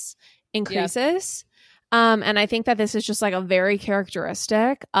nonsense increases. Yep. And I think that this is just like a very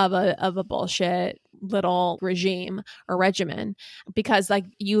characteristic of a bullshit little regime or regimen, because like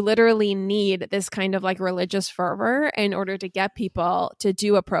you literally need this kind of like religious fervor in order to get people to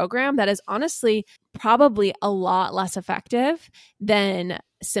do a program that is honestly probably a lot less effective than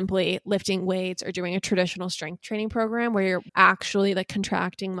simply lifting weights or doing a traditional strength training program where you're actually like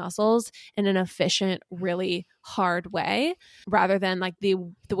contracting muscles in an efficient, really hard way, rather than like the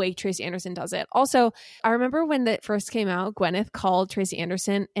way Tracy Anderson does it. Also, I remember when that first came out, Gwyneth called Tracy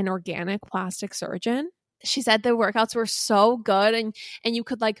Anderson an organic plastic surgeon. She said the workouts were so good and you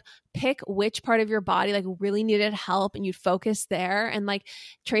could like pick which part of your body like really needed help and you'd focus there, and like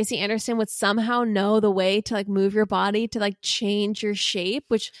Tracy Anderson would somehow know the way to like move your body to like change your shape,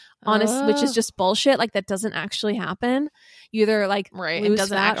 which is just bullshit. Like that doesn't actually happen. You either like lose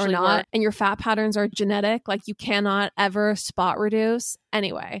fat or not work. And your fat patterns are genetic. Like you cannot ever spot reduce.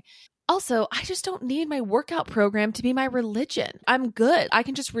 Anyway, also, I just don't need my workout program to be my religion. I'm good. I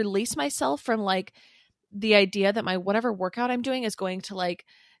can just release myself from like the idea that my whatever workout I'm doing is going to like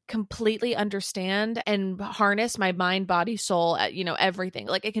completely understand and harness my mind, body, soul, you know, everything.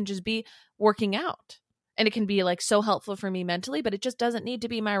 Like it can just be working out, and it can be like so helpful for me mentally, but it just doesn't need to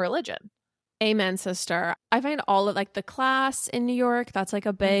be my religion. Amen, sister. I find all of like the class in New York, that's like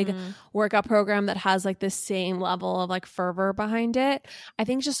a big workout program that has like the same level of like fervor behind it. I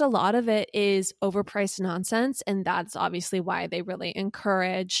think just a lot of it is overpriced nonsense. And that's obviously why they really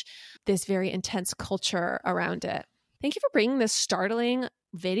encourage this very intense culture around it. Thank you for bringing this startling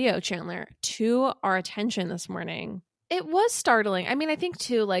video, Chandler, to our attention this morning. It was startling. I mean, I think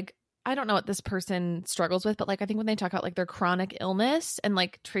too, like, I don't know what this person struggles with, but like I think when they talk about like their chronic illness and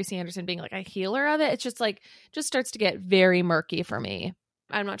like Tracy Anderson being like a healer of it, it's just like just starts to get very murky for me.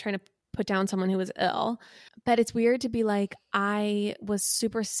 I'm not trying to put down someone who was ill, but it's weird to be like, I was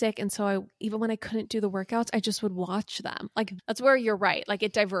super sick, and so even when I couldn't do the workouts, I just would watch them. Like that's where you're right. Like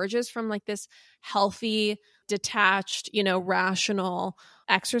it diverges from like this healthy, detached, you know, rational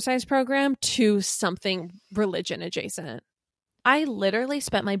exercise program to something religion adjacent. I literally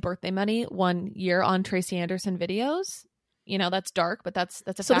spent my birthday money one year on Tracy Anderson videos. You know, that's dark, but that's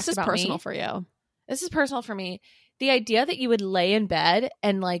a fact about me. So this is personal for you. This is personal for me. The idea that you would lay in bed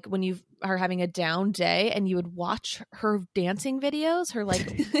and like when you are having a down day and you would watch her dancing videos, her like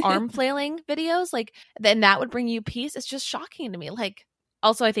arm flailing videos, like then that would bring you peace. It's just shocking to me. Like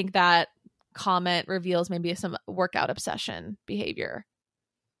also I think that comment reveals maybe some workout obsession behavior.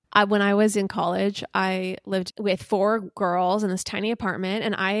 When I was in college, I lived with 4 girls in this tiny apartment,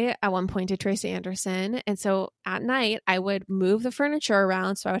 and I, at one point, did Tracy Anderson. And so at night, I would move the furniture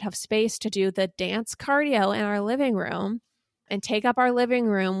around so I would have space to do the dance cardio in our living room and take up our living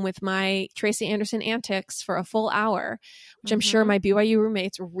room with my Tracy Anderson antics for a full hour, which I'm sure my BYU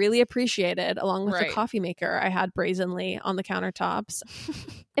roommates really appreciated, along with the coffee maker I had brazenly on the countertops.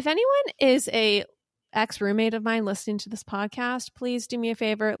 If anyone is a ex-roommate of mine listening to this podcast, please do me a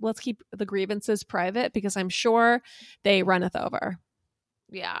favor. Let's keep the grievances private, because I'm sure they runneth over.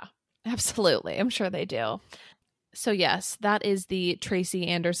 Yeah, absolutely. I'm sure they do. So yes, that is the Tracy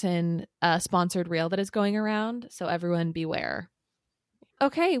Anderson sponsored reel that is going around. So everyone beware.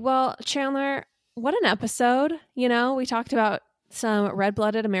 Okay, well, Chandler, what an episode. You know, we talked about some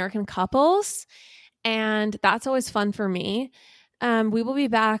red-blooded American couples, and that's always fun for me. We will be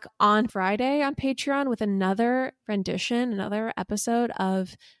back on Friday on Patreon with another rendition, another episode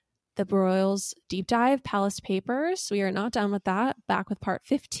of the Broyles Deep Dive, Palace Papers. We are not done with that. Back with part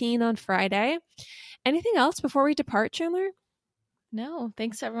 15 on Friday. Anything else before we depart, Chandler? No,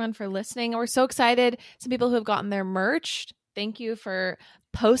 thanks everyone for listening. We're so excited. Some people who have gotten their merch, thank you for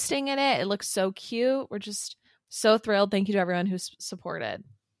posting in it. It looks so cute. We're just so thrilled. Thank you to everyone who's supported.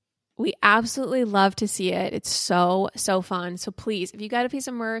 We absolutely love to see it. It's so fun. So please, if you got a piece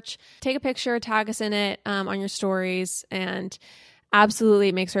of merch, take a picture, tag us in it on your stories, and absolutely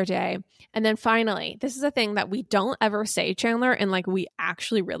it makes our day. And then finally, this is a thing that we don't ever say, Chandler, and like we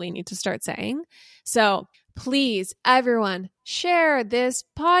actually really need to start saying. So please, everyone, share this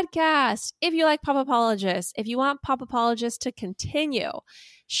podcast. If you like Pop Apologists, if you want Pop Apologists to continue,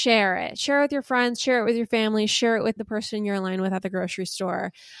 share it. Share it with your friends, share it with your family, share it with the person you're in line with at the grocery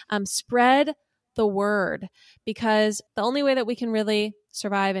store. Spread the word, because the only way that we can really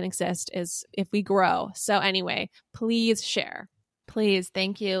survive and exist is if we grow. So anyway, please share. Please.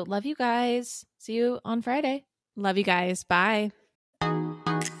 Thank you. Love you guys. See you on Friday. Love you guys. Bye.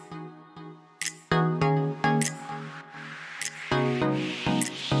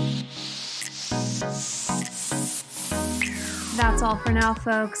 That's all for now,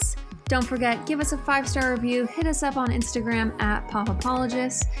 folks. Don't forget, give us a 5-star review, hit us up on Instagram at Pop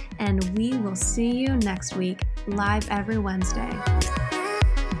Apologists, and we will see you next week, live every Wednesday.